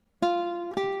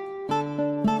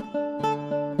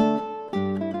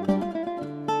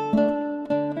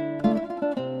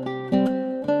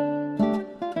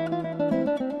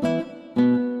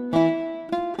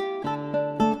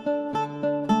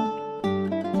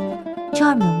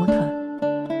charm the water.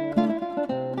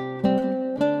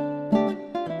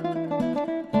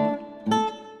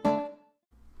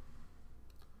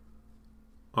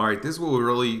 All right, this will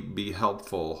really be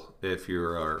helpful if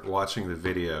you're watching the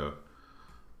video.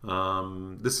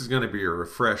 This is going to be a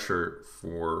refresher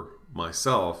for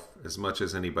myself as much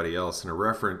as anybody else, and a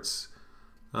reference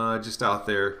just out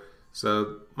there.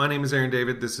 So my name is Aaron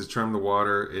David. This is Charm the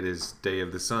Water. It is Day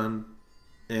of the Sun,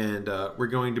 and we're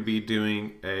going to be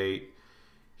doing a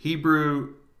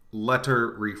Hebrew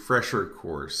letter refresher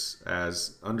course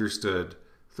as understood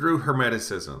through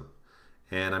Hermeticism.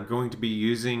 And I'm going to be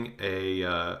using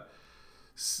a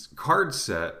card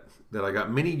set that I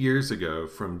got many years ago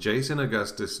from Jason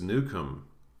Augustus Newcomb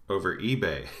over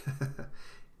eBay.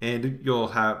 And you'll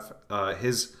have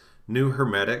his new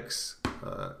Hermetics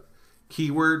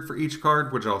keyword for each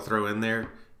card, which I'll throw in there.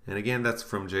 And again, that's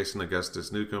from Jason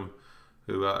Augustus Newcomb,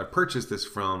 who I purchased this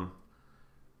from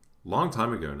a long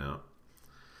time ago now.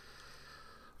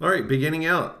 All right, beginning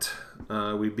out,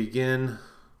 we begin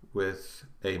with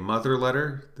a mother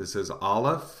letter. This is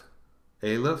Aleph,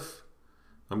 Aleph.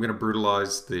 I'm going to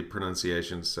brutalize the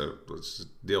pronunciation, so let's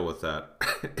just deal with that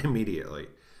immediately.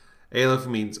 Aleph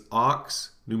means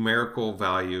ox, numerical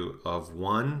value of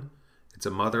 1. It's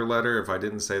a mother letter, if I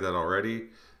didn't say that already.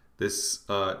 This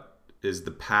is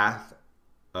the path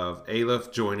of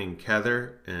Aleph joining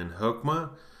Kether and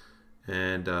Hokmah.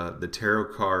 And the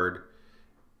tarot card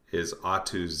is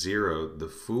Atu 0, the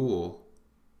Fool.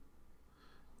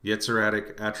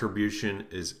 Yetziratic attribution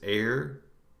is air.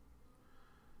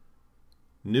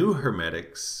 New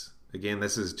Hermetics, again,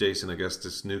 this is Jason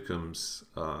Augustus Newcomb's,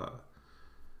 I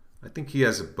think he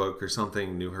has a book or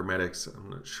something, New Hermetics, I'm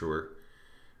not sure.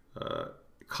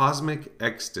 Cosmic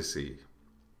Ecstasy.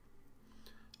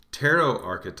 Tarot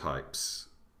archetypes,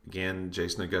 again,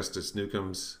 Jason Augustus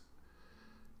Newcomb's.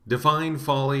 Divine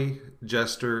Folly,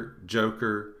 Jester,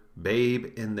 Joker, Babe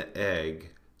in the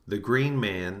Egg, The Green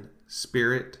Man,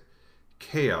 Spirit,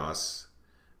 Chaos,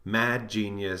 Mad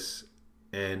Genius,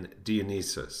 and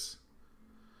Dionysus.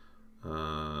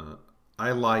 I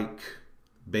like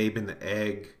Babe in the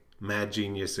Egg, Mad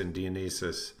Genius, and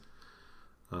Dionysus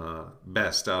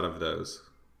best out of those.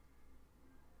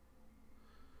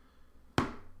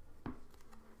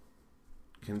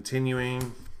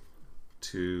 Continuing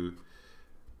to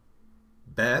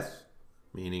Beth,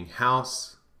 meaning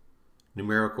house,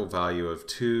 numerical value of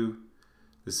 2.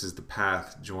 This is the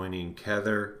path joining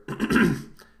Kether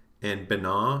and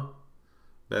Binah.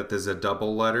 Beth is a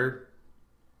double letter.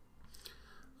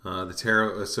 The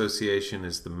tarot association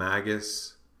is the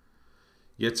Magus.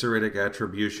 Yetziritic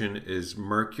attribution is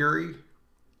Mercury.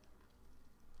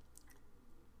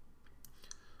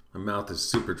 My mouth is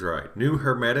super dry. New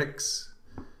Hermetics.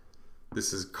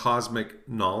 This is Cosmic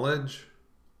Knowledge.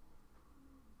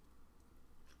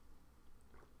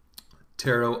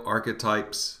 Tarot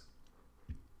archetypes: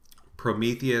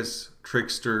 Prometheus,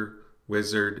 Trickster,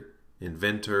 Wizard,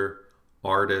 Inventor,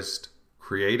 Artist,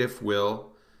 Creative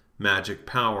Will, Magic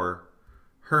Power,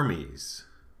 Hermes.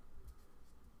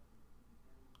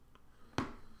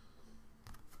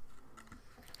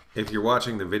 If you're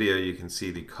watching the video, you can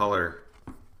see the color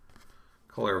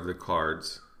of the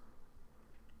cards.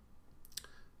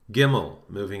 Gimel,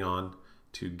 moving on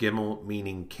to Gimel,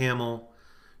 meaning camel,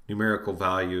 numerical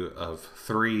value of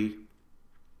 3.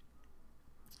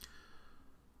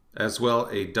 As well,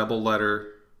 a double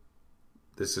letter.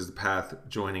 This is the path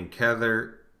joining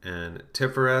Kether and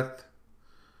Tifereth.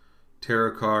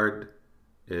 Tarot card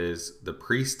is the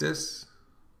Priestess.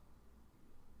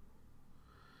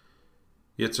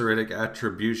 Yetziritic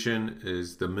attribution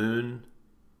is the Moon.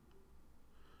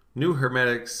 New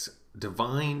Hermetics,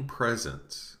 Divine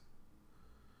Presence.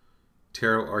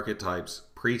 Tarot archetypes: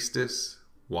 Priestess,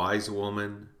 Wise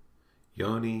Woman,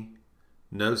 Yoni,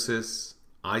 Gnosis,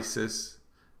 Isis,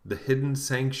 the Hidden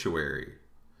Sanctuary,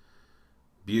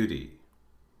 Beauty.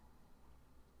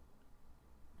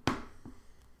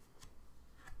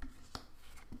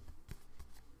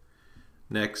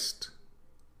 Next,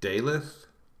 Daleth,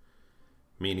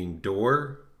 meaning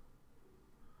door,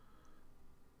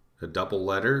 a double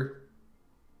letter,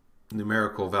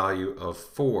 numerical value of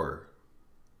 4.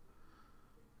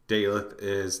 Daleth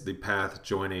is the path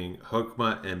joining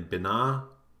Hokmah and Binah.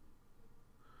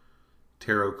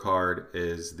 Tarot card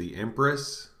is the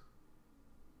Empress.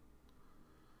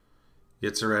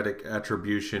 Yetziratic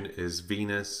attribution is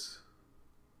Venus.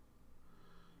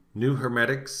 New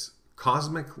Hermetics,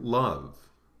 Cosmic Love.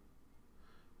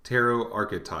 Tarot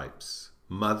archetypes: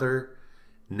 Mother,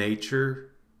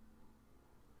 Nature,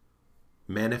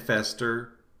 Manifester,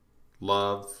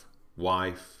 Love,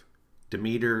 Wife,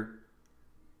 Demeter,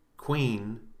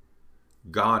 Queen,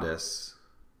 goddess,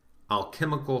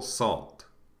 alchemical salt.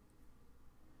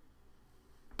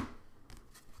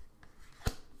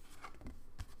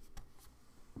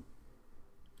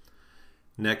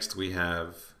 Next we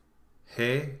have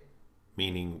He,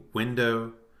 meaning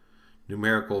window,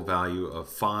 numerical value of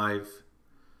 5.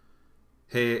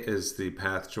 He is the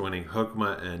path joining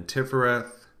Hokmah and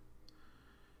Tifereth.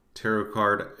 Tarot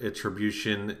card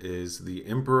attribution is the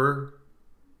Emperor.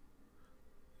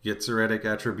 Yetzeretic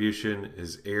attribution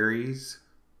is Aries.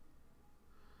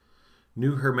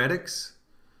 New Hermetics,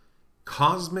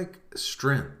 cosmic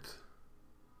strength.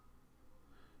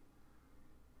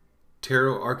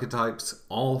 Tarot archetypes,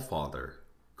 All-Father,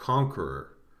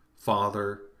 Conqueror,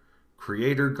 Father,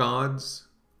 Creator Gods,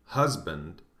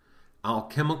 Husband,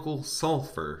 Alchemical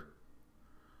Sulfur,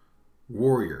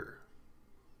 Warrior.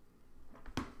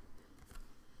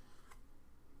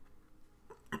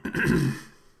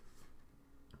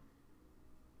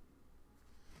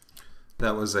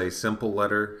 That was a simple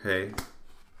letter, Hey.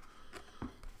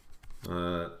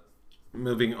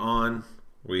 Moving on,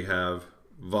 we have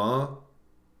Va,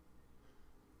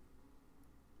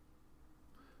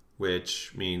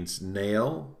 which means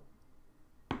nail.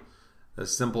 A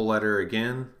simple letter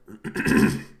again.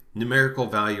 Numerical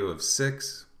value of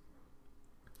 6.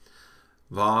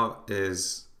 Va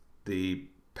is the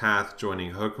path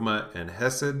joining Hokmah and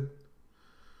Hesed.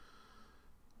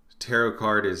 Tarot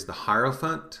card is the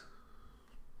Hierophant.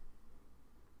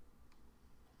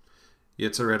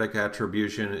 Yetzeretic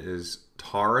attribution is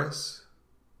Taurus.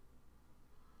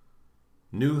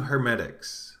 New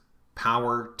Hermetics,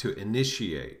 power to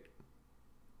initiate.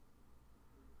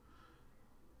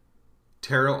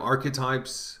 Tarot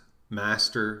archetypes,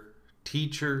 Master,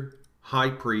 Teacher, High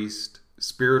Priest,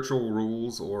 Spiritual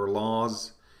rules or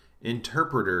laws,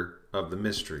 Interpreter of the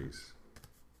mysteries.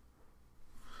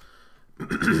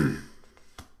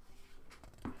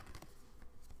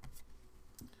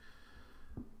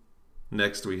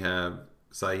 Next we have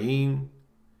Zayin,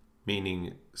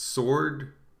 meaning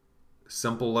sword,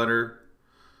 simple letter,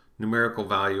 numerical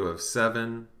value of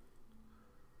 7.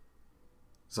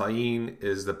 Zayin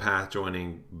is the path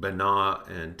joining Binah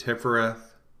and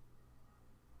Tifereth.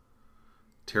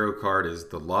 Tarot card is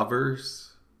the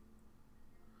Lovers.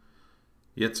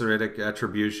 Yetzeretic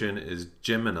attribution is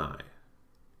Gemini.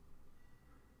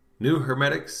 New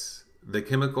Hermetics, the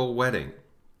Chemical Wedding.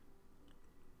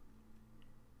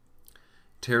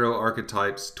 Tarot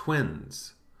archetypes,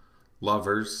 Twins,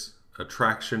 Lovers,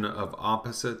 Attraction of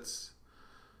Opposites,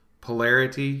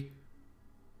 Polarity,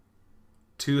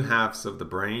 Two Halves of the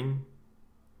Brain.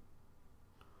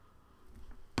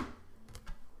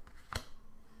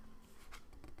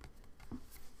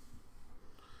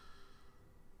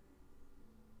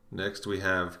 Next we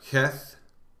have Keth,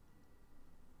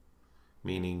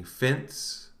 meaning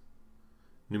fence,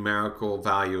 numerical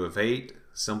value of 8,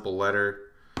 simple letter.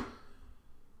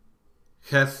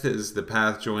 Keth is the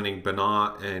path joining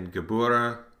Binah and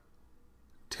Geburah.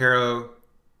 Tarot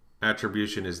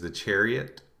attribution is the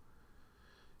Chariot.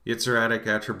 Yetzeretic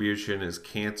attribution is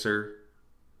Cancer.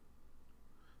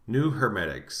 New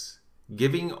Hermetics,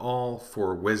 giving all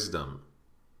for wisdom.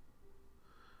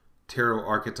 Tarot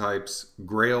archetypes,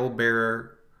 Grail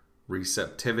Bearer,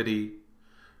 Receptivity,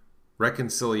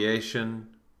 Reconciliation,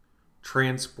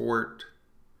 Transport,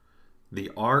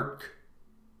 the Ark,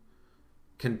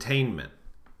 Containment.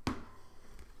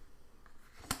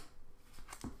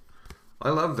 I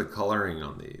love the coloring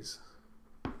on these.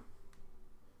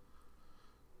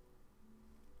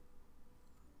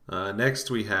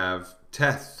 Next we have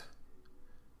Teth,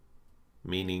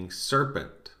 meaning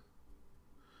serpent.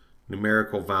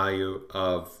 Numerical value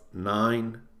of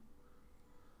 9.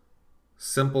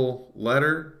 Simple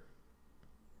letter.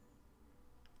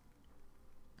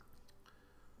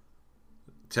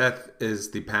 Teth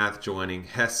is the path joining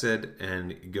Hesed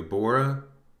and Geburah.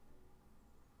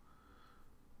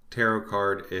 Tarot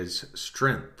card is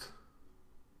Strength.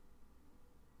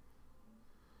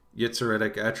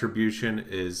 Yetzeretic attribution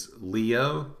is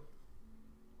Leo.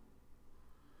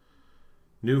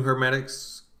 New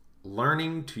Hermetics,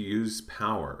 learning to use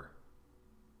power.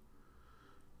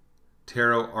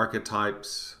 Tarot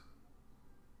archetypes,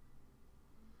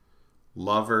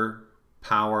 Lover,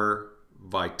 Power,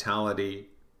 Vitality,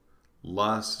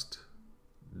 Lust,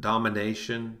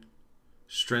 Domination,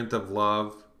 Strength of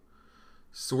Love,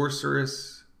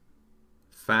 Sorceress,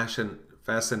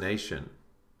 Fascination.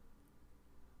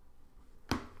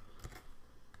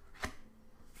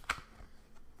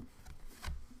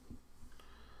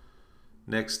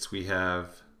 Next we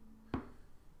have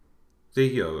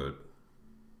Theod,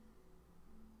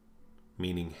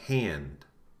 meaning hand.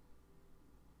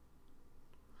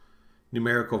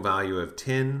 Numerical value of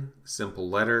 10, simple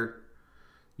letter.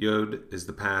 Yod is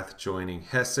the path joining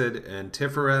Hesed and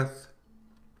Tifereth.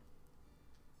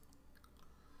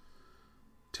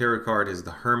 Tarot card is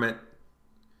the Hermit.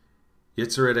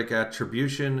 Yitzharitic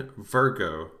attribution,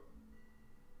 Virgo.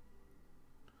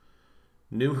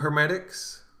 New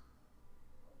Hermetics,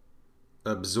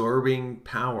 absorbing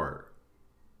power.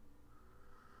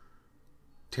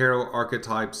 Tarot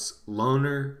archetypes,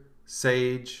 loner,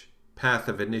 sage, path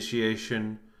of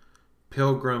initiation,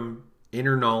 pilgrim,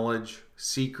 inner knowledge,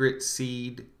 secret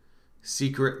seed,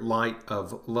 secret light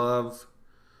of love,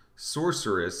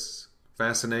 sorceress,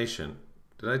 fascination.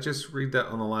 Did I just read that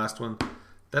on the last one?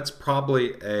 That's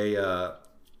probably a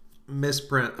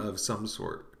misprint of some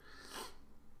sort.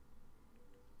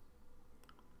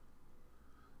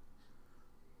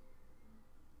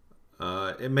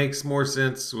 It makes more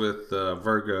sense with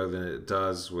Virgo than it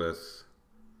does with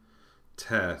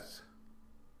Teth.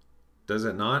 Does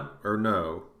it not? Or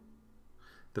no?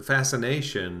 The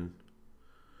fascination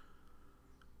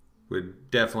would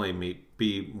definitely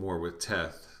be more with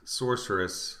Teth.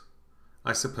 Sorceress,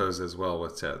 I suppose, as well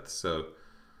with Teth. So,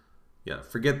 yeah,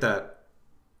 forget that.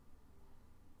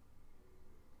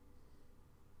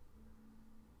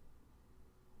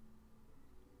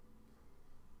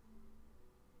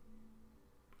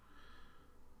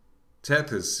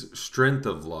 Teth is strength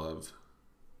of love,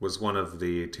 was one of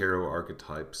the tarot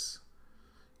archetypes.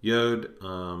 Yod,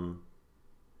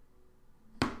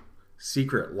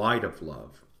 secret light of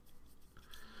love.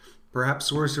 Perhaps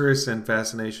sorceress and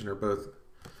fascination are both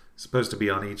supposed to be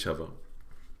on each of them.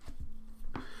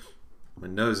 My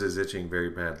nose is itching very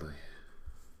badly.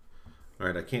 All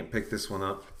right, I can't pick this one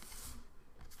up.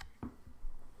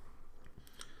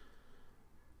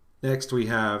 Next we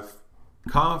have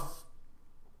Kaf,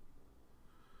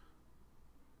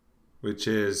 which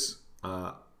is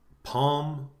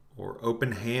palm or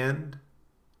open hand,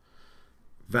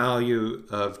 value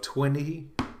of 20.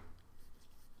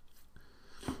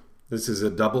 This is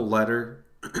a double letter.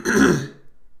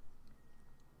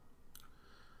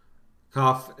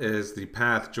 Kaf is the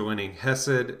path joining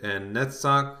Hesed and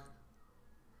Netzach.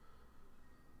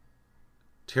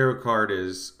 Tarot card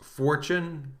is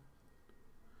Fortune.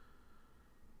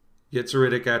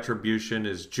 Yitzharitic attribution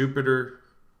is Jupiter.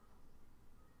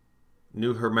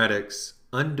 New Hermetics,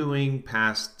 undoing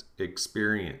past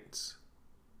experience.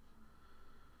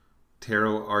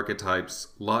 Tarot archetypes,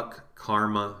 luck,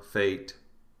 karma, fate,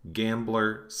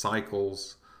 gambler,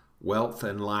 cycles, wealth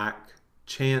and lack,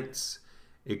 chance,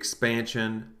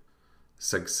 expansion,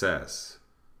 success.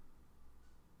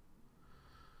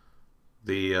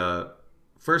 The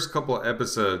first couple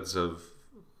episodes of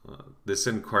this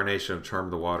incarnation of Charm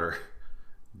the Water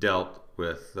dealt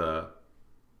with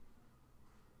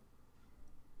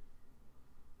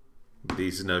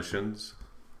these notions.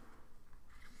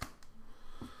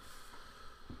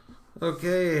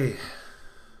 Okay,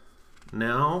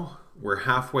 now we're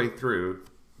halfway through.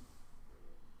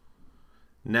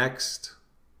 Next,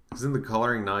 isn't the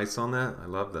coloring nice on that? I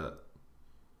love that.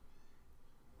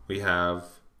 We have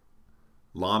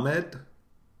Lamed,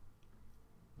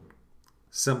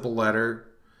 simple letter.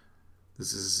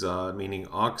 This is meaning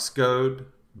ox goad,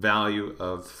 value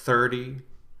of 30.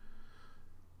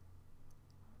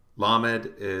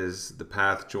 Lamed is the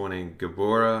path joining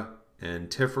Geburah and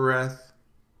Tifereth.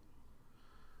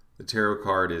 The tarot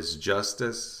card is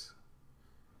Justice.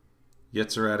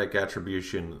 Yitzharitic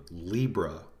attribution,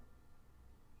 Libra.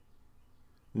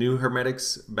 New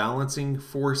Hermetics, balancing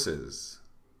forces.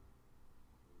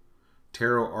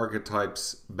 Tarot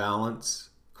archetypes, balance,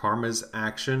 karma's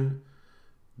action,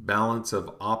 balance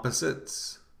of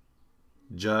opposites,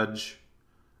 judge,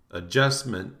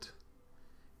 adjustment,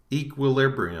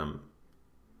 equilibrium,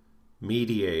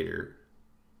 mediator,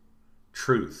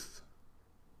 truth.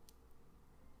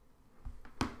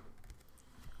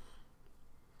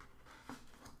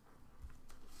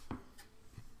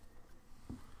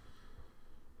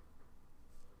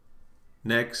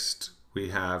 Next, we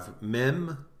have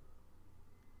Mem,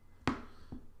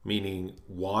 meaning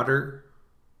water,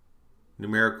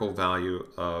 numerical value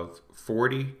of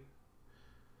 40.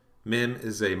 Mem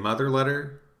is a mother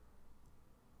letter.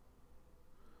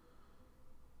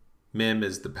 Mem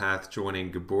is the path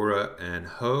joining Geburah and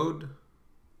Hod.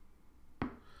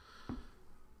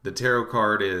 The tarot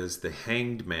card is the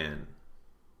Hanged Man.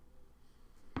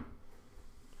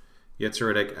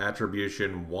 Yitzharitic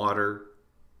attribution, water.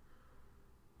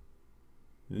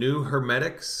 New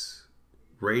Hermetics,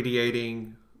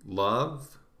 radiating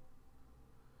love.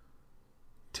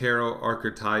 Tarot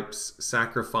archetypes,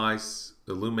 sacrifice,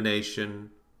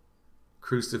 illumination,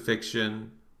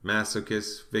 crucifixion,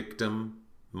 masochist, victim,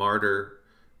 martyr,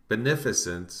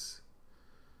 beneficence,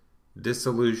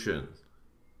 dissolution.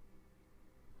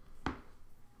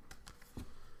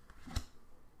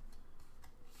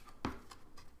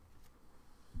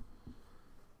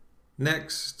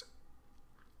 Next,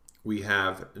 we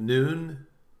have noon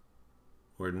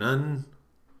or none,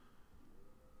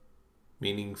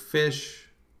 meaning fish,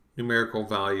 numerical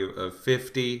value of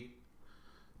 50.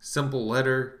 Simple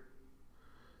letter.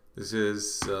 This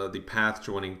is the path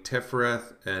joining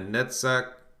Tifereth and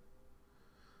Netzach.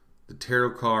 The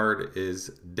tarot card is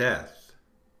death.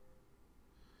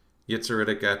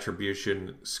 Yitzharitic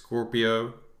attribution,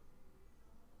 Scorpio.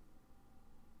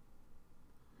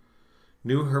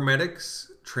 New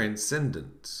Hermetics,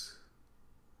 transcendence.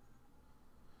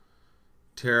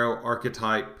 Tarot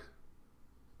archetype,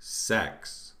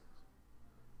 sex.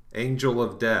 Angel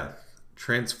of death,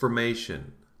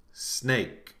 transformation,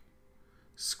 snake,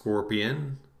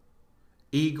 scorpion,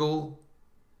 eagle,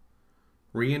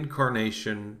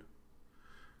 reincarnation,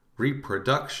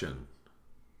 reproduction,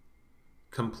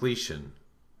 completion.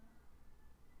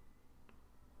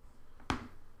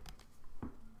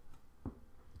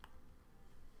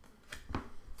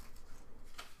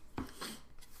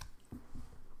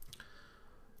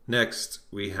 Next,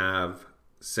 we have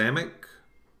Samic,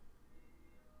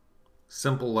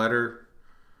 simple letter,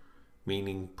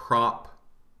 meaning prop,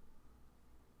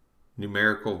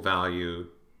 numerical value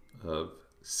of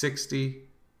 60.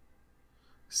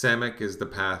 Samic is the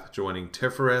path joining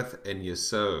Tifereth and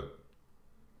Yesod.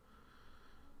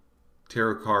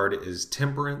 Tarot card is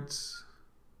temperance.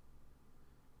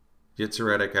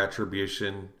 Yitzharitic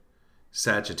attribution,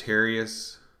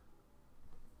 Sagittarius.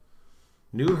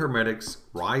 New Hermetics,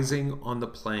 rising on the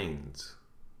plains.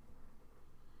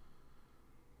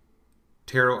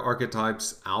 Tarot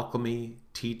archetypes, alchemy,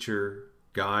 teacher,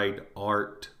 guide,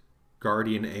 art,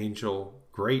 guardian angel,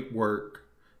 great work,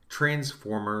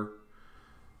 transformer,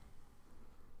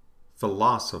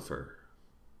 philosopher.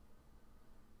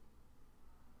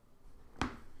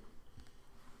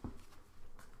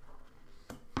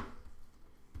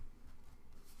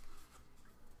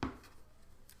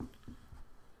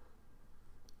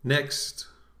 Next,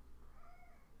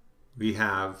 we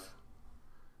have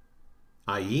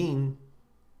Ayin,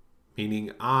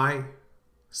 meaning I,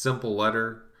 simple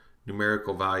letter,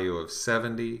 numerical value of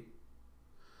 70.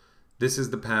 This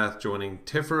is the path joining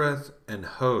Tifereth and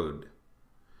Hod.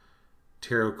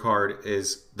 Tarot card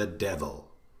is the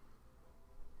devil.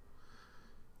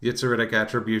 Yitzharitic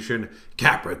attribution,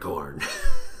 Capricorn.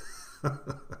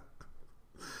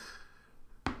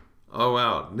 Oh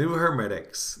wow, New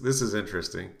Hermetics. This is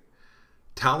interesting.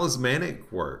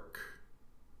 Talismanic work.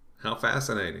 How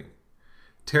fascinating.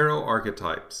 Tarot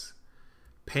archetypes.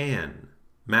 Pan,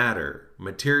 matter,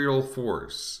 material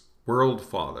force, world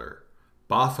father,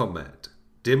 Baphomet,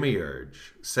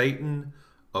 demiurge, Satan,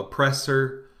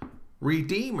 oppressor,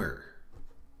 redeemer.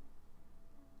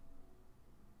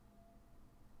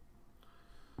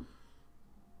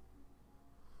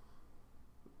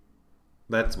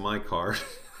 That's my card.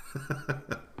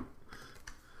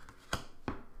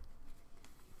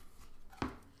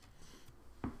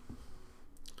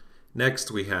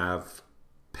 Next we have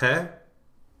Pe,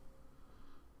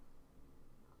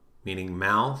 meaning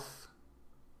mouth,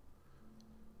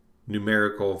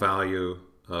 numerical value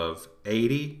of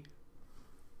 80,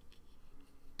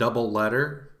 double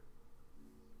letter.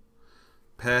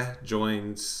 Pe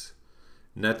joins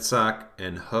Netzach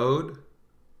and Hod.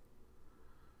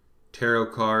 Tarot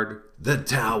card, the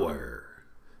Tower.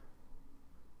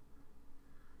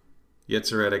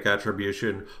 Yitzharitic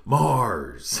attribution,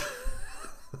 Mars.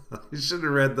 You should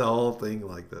have read the whole thing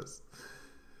like this.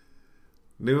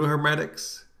 New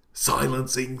Hermetics,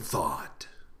 silencing thought.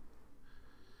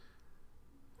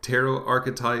 Tarot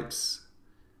archetypes,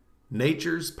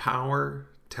 nature's power,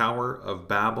 Tower of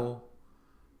Babel,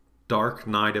 dark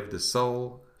night of the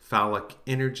soul, phallic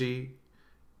energy,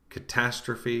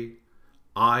 catastrophe,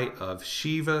 Eye of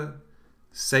Shiva,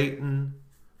 Satan,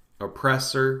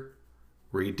 oppressor,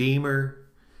 redeemer,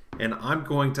 and I'm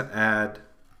going to add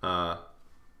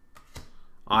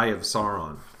Eye of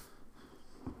Sauron.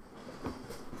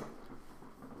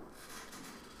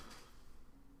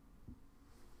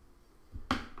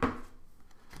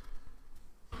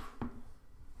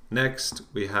 Next,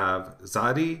 we have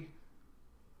Zadi,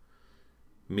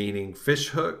 meaning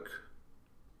fishhook,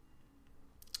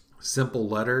 simple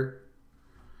letter,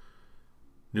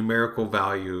 numerical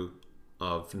value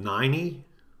of 90.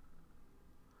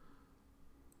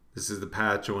 This is the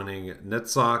path joining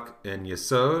Netzach and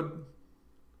Yesod.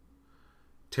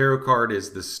 Tarot card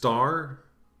is the Star.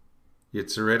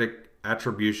 Yitzharitic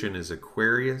attribution is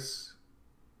Aquarius.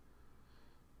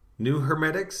 New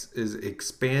Hermetics is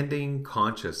expanding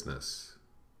consciousness.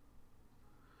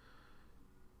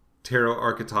 Tarot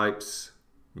archetypes,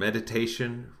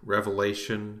 meditation,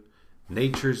 revelation,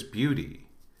 nature's beauty,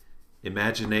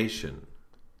 imagination,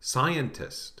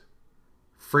 scientist,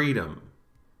 freedom,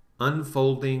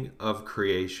 unfolding of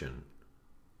creation.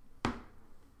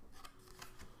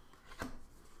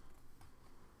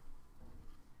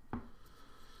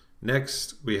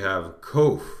 Next, we have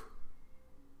Kof,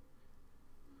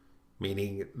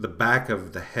 meaning the back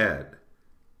of the head.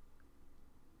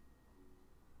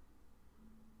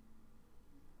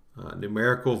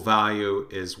 Numerical value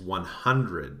is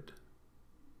 100.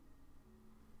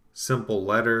 Simple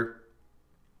letter.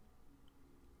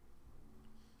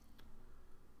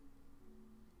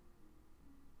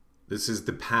 This is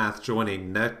the path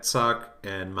joining Netzach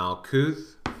and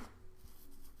Malkuth.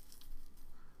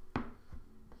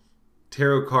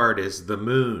 Tarot card is the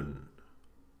Moon.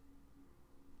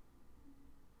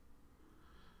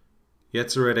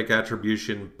 Yetzeretic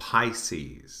attribution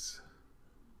Pisces.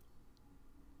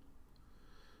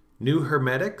 New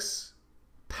Hermetics,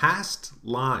 past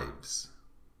lives.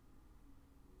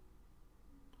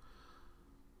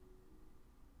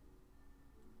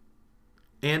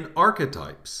 And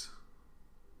archetypes.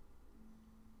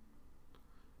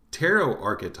 Tarot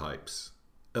archetypes,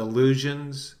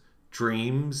 illusions,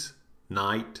 dreams,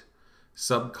 night,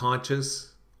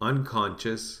 subconscious,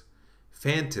 unconscious,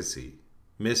 fantasy,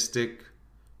 mystic,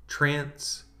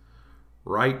 trance,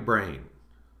 right brain.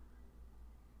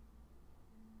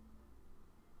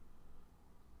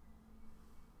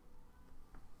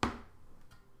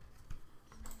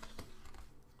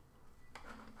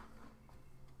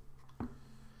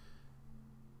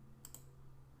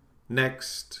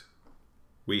 Next,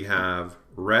 we have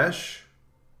Resh,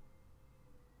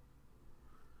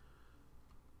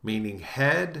 meaning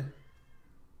head,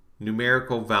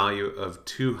 numerical value of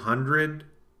 200.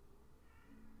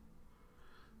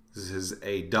 This is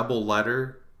a double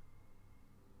letter.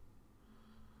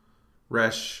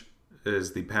 Resh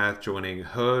is the path joining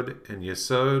Hod and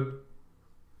Yesod.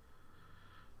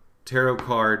 Tarot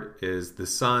card is the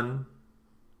Sun.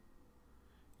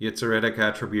 Yetzeretic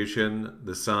attribution,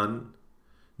 the Sun.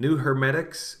 New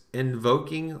Hermetics,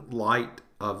 invoking light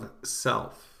of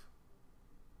self.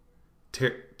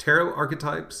 Tarot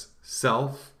archetypes,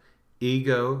 self,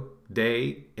 ego,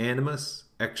 day, animus,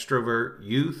 extrovert,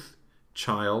 youth,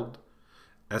 child,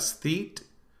 aesthete,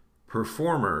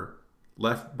 performer,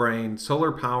 left brain,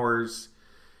 solar powers,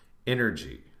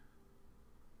 energy.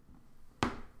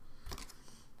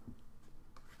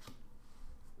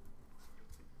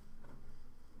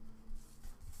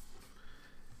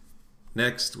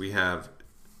 Next, we have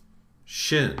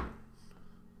Shin,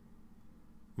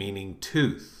 meaning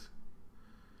tooth,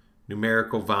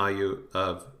 numerical value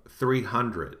of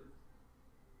 300.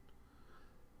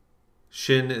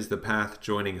 Shin is the path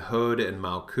joining Hod and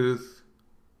Malkuth.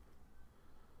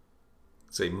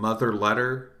 It's a mother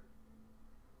letter.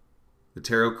 The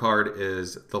tarot card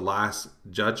is the Last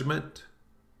Judgment.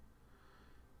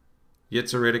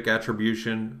 Yetzeretic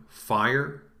attribution,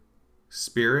 fire,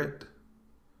 spirit.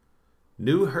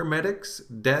 New Hermetics,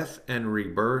 death and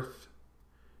rebirth.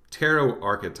 Tarot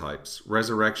archetypes,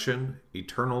 resurrection,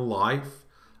 eternal life,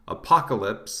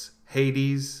 apocalypse,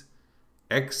 Hades,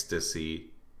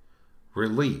 ecstasy,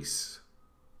 release.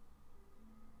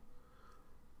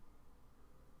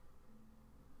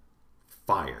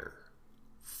 Fire.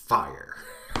 Fire.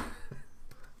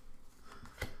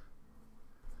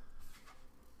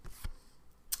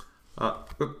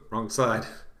 Wrong side.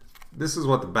 This is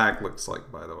what the back looks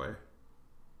like, by the way.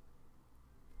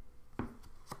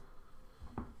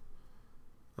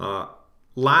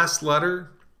 Last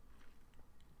letter,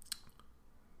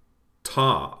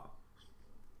 Ta,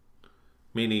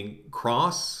 meaning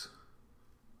cross.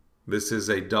 This is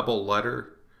a double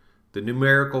letter. The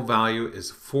numerical value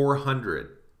is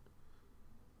 400.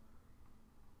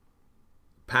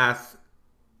 Path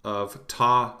of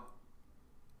Ta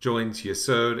joins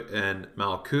Yesod and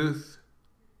Malkuth.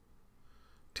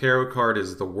 Tarot card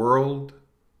is the World.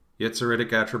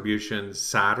 Yetzeretic attribution,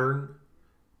 Saturn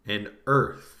and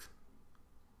Earth.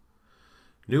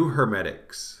 New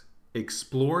Hermetics,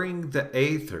 exploring the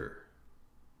Aether.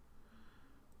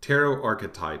 Tarot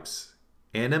archetypes,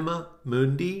 Anima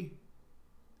Mundi,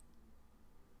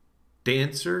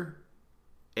 Dancer,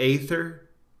 Aether,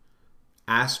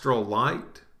 Astral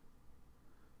Light,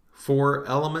 Four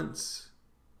Elements,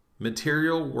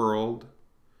 Material World,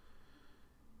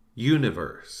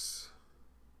 Universe.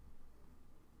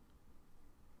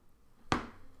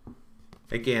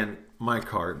 Again, my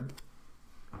card.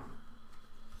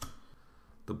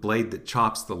 The blade that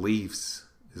chops the leaves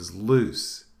is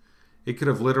loose. It could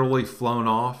have literally flown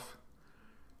off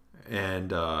and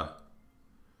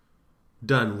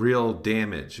done real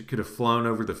damage. It could have flown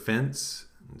over the fence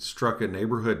and struck a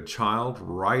neighborhood child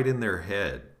right in their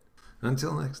head.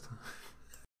 Until next time.